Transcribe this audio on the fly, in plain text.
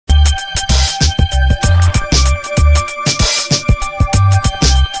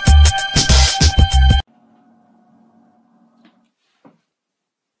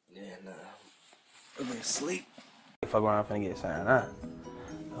sleep. Fuck around, finna get signed out.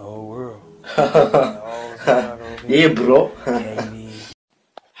 The whole world. Yeah, bro.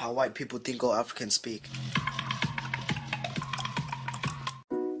 How white people think all Africans speak.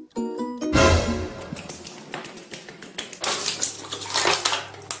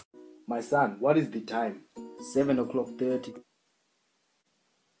 My son, what is the time? 7:30.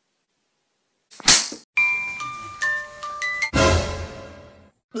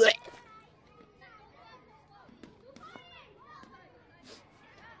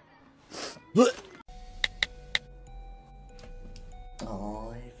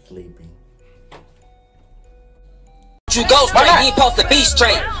 Oh, he's sleeping. You go straight, you ain't supposed to be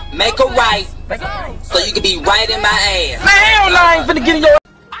straight. Make a right, so you can be right in my ass. Man, hell no, I ain't finna get in your...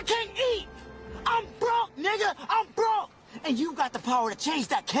 I can't eat! I'm broke, nigga! I'm broke! And you got the power to change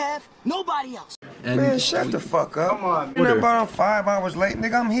that, Kev. Nobody else. Man, shut the fuck up. Come on, man. I'm 5 hours late.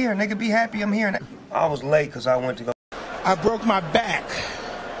 Nigga, I'm here. Nigga, be happy I'm here. I was late because I went to go... I broke my back.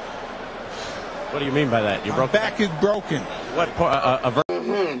 What do you mean by that? Your back is broken. What?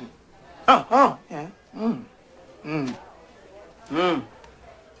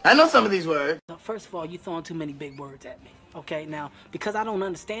 I know some of these words. First of all, you throwing too many big words at me. Okay, now, because I don't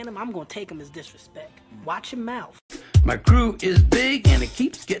understand them, I'm gonna take them as disrespect. Watch your mouth. My crew is big and it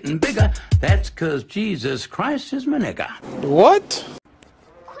keeps getting bigger. That's cause Jesus Christ is my nigga. What?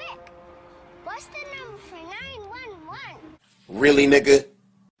 Quick! What's the number for 911? Really, nigga?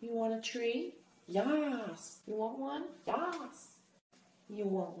 You want a tree? Yes. You want one? Yes. You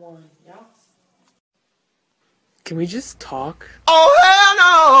want one? Yes. Can we just talk? Oh, hell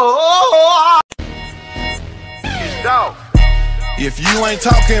no! It's dope. If you ain't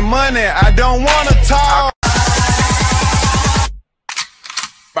talking money, I don't want to talk.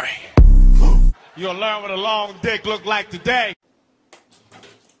 Bang. You'll learn what a long dick look like today.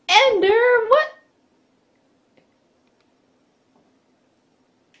 Ender, what?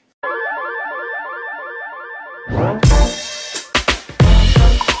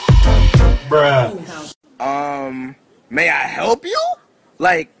 Bruh. May I help you?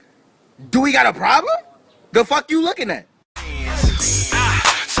 Like, do we got a problem? The fuck you looking at?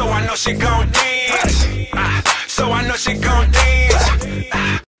 So I know she gon' dance. So I know she gon' dance.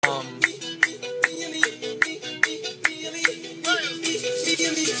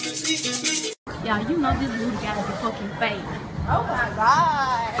 Yeah, you know this booty gotta be fucking fake. Oh my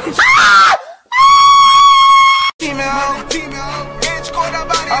god.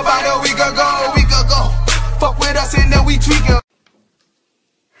 About a week ago. Fuck with us and then we tweaking.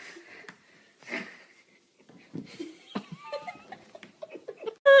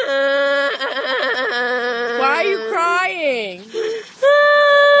 Why are you crying?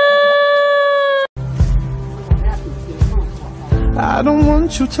 I don't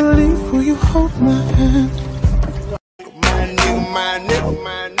want you to leave. Will you hold my hand? My nigga.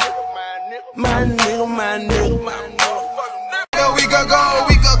 A week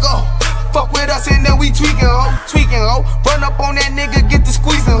ago. Fuck with us and then we tweaking, ho. Run up on that nigga, get the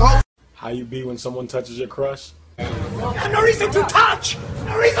squeezing, ho. How you be when someone touches your crush? No reason to touch.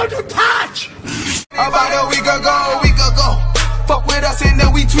 About a week ago. Fuck with us and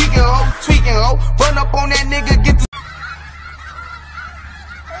then we tweaking, ho. Run up on that nigga, get the...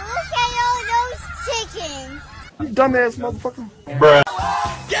 Look at all those chickens. You dumbass motherfucker. Bruh.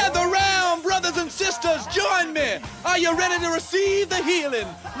 Gather round, brothers and sisters, join me. Are you ready to receive the healing?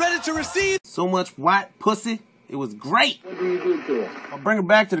 Ready to receive? So much white pussy, it was great. What do you do to her? I'll bring her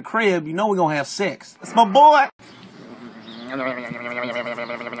back to the crib, you know we're gonna have sex. That's my boy.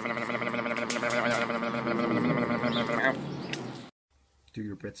 Dude,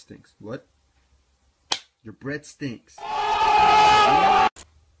 your breath stinks. What? Your breath stinks.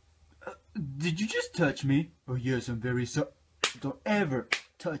 Did you just touch me? Oh yes, I'm very sorry. Don't ever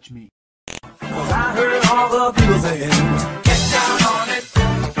touch me. I heard all the people saying, get down on it.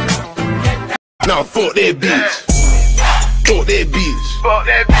 Now fuck that bitch. Fuck that bitch.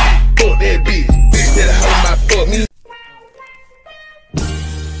 Bitch that hoe my fuck me.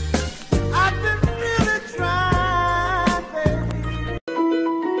 I've been really trying, baby.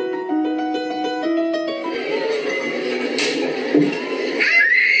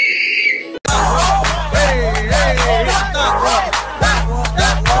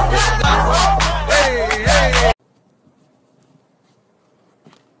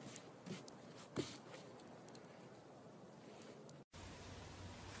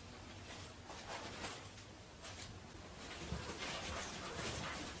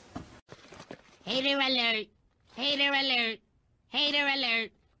 Hater alert. Hater alert. Hater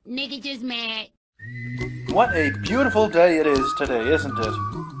alert. Nigga just mad. What a beautiful day it is today, isn't it?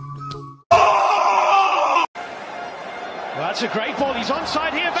 That's a great ball. He's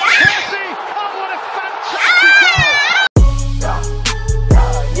onside here. Van Persie. Oh, what a fantastic goal!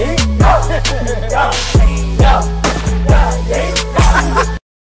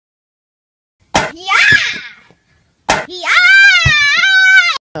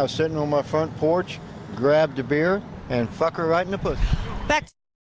 I was sitting on my front porch, grabbed a beer, and fuck her right in the pussy. Back